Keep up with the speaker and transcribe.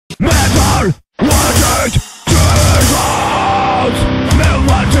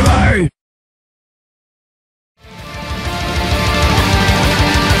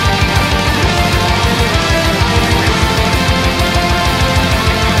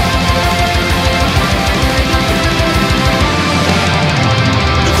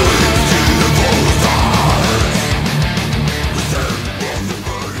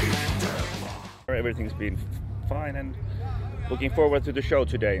looking forward to the show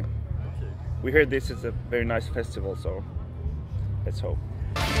today. We heard this is a very nice festival, so let's hope.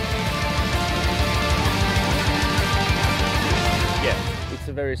 Yeah, it's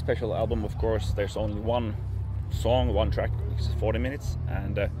a very special album, of course. There's only one song, one track, which is 40 minutes,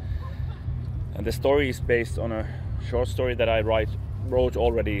 and the story is based on a short story that I wrote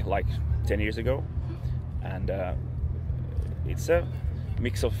already like 10 years ago, and it's a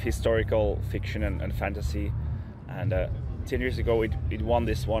mix of historical fiction and fantasy, and 10 years ago it won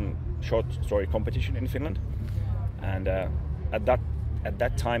this one short story competition in Finland, and at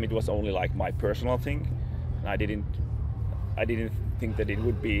that time it was only like my personal thing, and I didn't think that it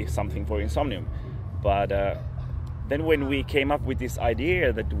would be something for Insomnium, but then when we came up with this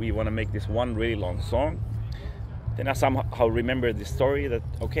idea that we want to make this one really long song, then I somehow remembered this story that,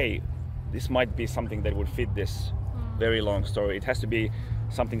 okay, this might be something that would fit this very long story. It has to be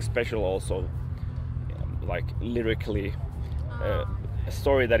something special also, like lyrically, a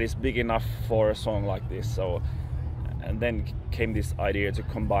story that is big enough for a song like this. So, and then came this idea to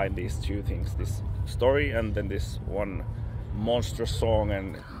combine these two things, this story and then this one monstrous song,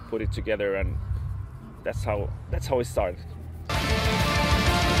 and put it together, and that's how it started. We've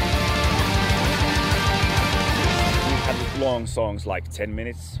had long songs like 10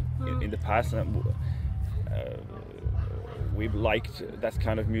 minutes in the past, and we've liked that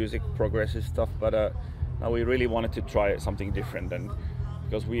kind of music, progressive stuff, but now we really wanted to try something different, and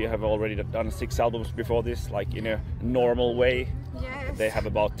because we have already done 6 albums before this, like in a normal way. Yes. They have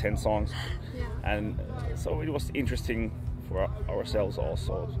about 10 songs, yeah. And so it was interesting for ourselves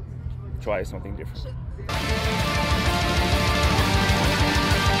also to try something different.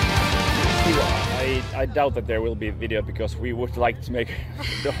 I doubt that there will be video, because we would like to make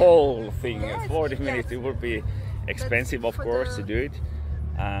the whole thing in 40 minutes. It would be expensive, of course, to do it.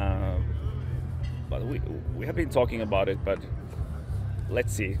 But we have been talking about it, but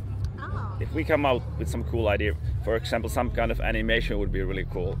let's see. Oh. If we come out with some cool idea, for example, some kind of animation would be really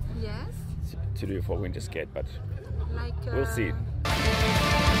cool. Yes. To do for Winter Skate, but like, we'll see.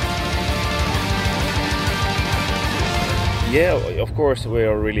 Yeah, of course, we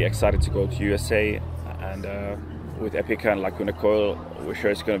are really excited to go to USA, and with Epica and Lacuna Coil, we're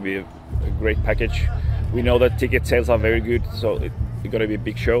sure it's going to be a great package. We know that ticket sales are very good, so it's going to be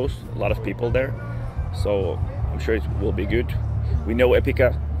big shows, a lot of people there, so I'm sure it will be good. We know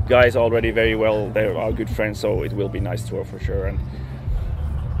Epica guys already very well, they're our good friends, so it will be a nice tour for sure.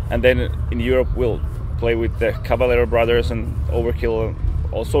 And then in Europe we'll play with the Caballero Brothers, and Overkill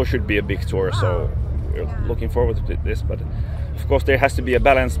also should be a big tour, so we're looking forward to this. But of course there has to be a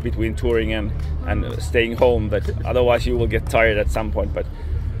balance between touring and staying home, that otherwise you will get tired at some point. But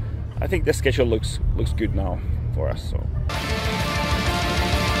I think the schedule looks good now for us. So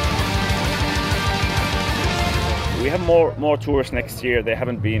we have more tours next year. They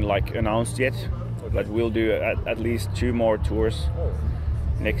haven't been like announced yet, but we'll do at least 2 more tours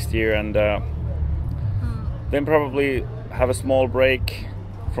next year, and then probably have a small break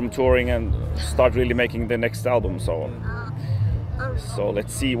from touring and start really making the next album. So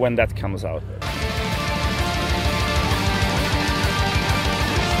let's see when that comes out.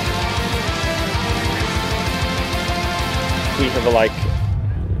 We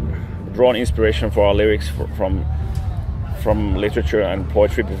have drawn inspiration for our lyrics from literature and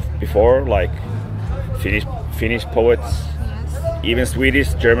poetry before, like Finnish poets, yes. Even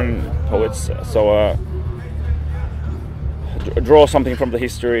Swedish, German poets. So draw something from the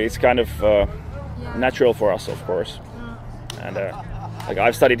history. It's kind of natural for us, of course. And like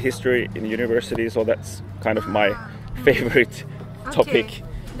I've studied history in university, so that's kind of my favorite topic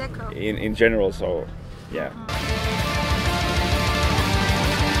in general. So yeah.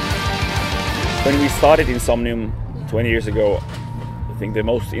 When we started Insomnium 20 years ago, I think the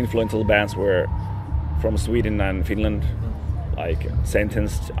most influential bands were from Sweden and Finland, like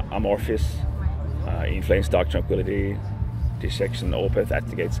Sentenced, Amorphis, In Flames, Dark Tranquility, Dissection, Opeth,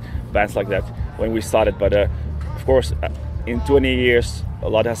 Actigates, bands like that when we started. But of course, in 20 years, a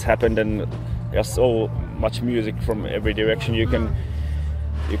lot has happened, and there's so much music from every direction. You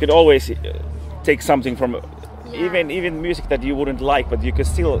can always take something from even music that you wouldn't like, but you can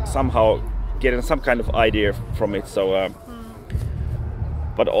still somehow get some kind of idea from it. So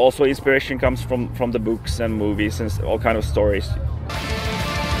but also inspiration comes from the books and movies and all kind of stories.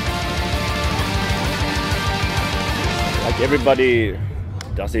 Like everybody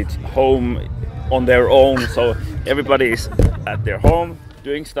does it home on their own, so everybody is at their home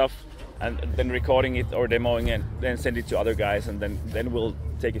doing stuff and then recording it or demoing it, then send it to other guys, and then we'll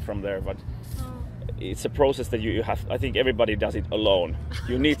take it from there. But it's a process that you have. I think everybody does it alone.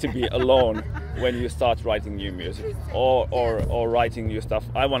 You need to be alone when you start writing new music or writing new stuff.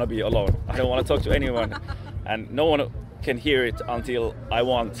 I want to be alone. I don't want to talk to anyone, and no one can hear it until I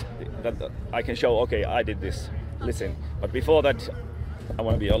want that I can show, okay, I did this, listen. But before that, I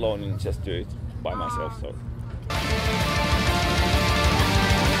want to be alone and just do it by myself. So.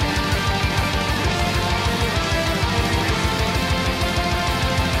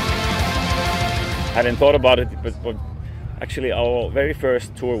 Hadn't thought about it, but actually our very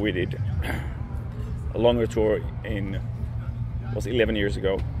first tour we did, a longer tour was 11 years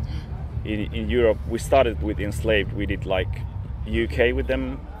ago in Europe. We started with Enslaved. We did like UK with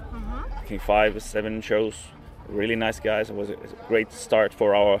them, I think 5 or 7 shows. Really nice guys. It was a great start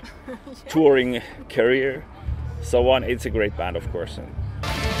for our touring career. So on, it's a great band, of course. And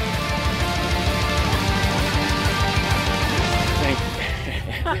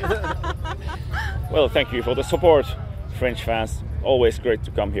well, thank you for the support, French fans. Always great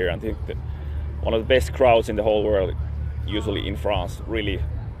to come here. I think that one of the best crowds in the whole world, usually in France, really.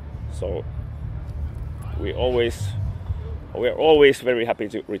 So we are always very happy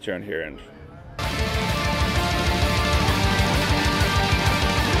to return here, and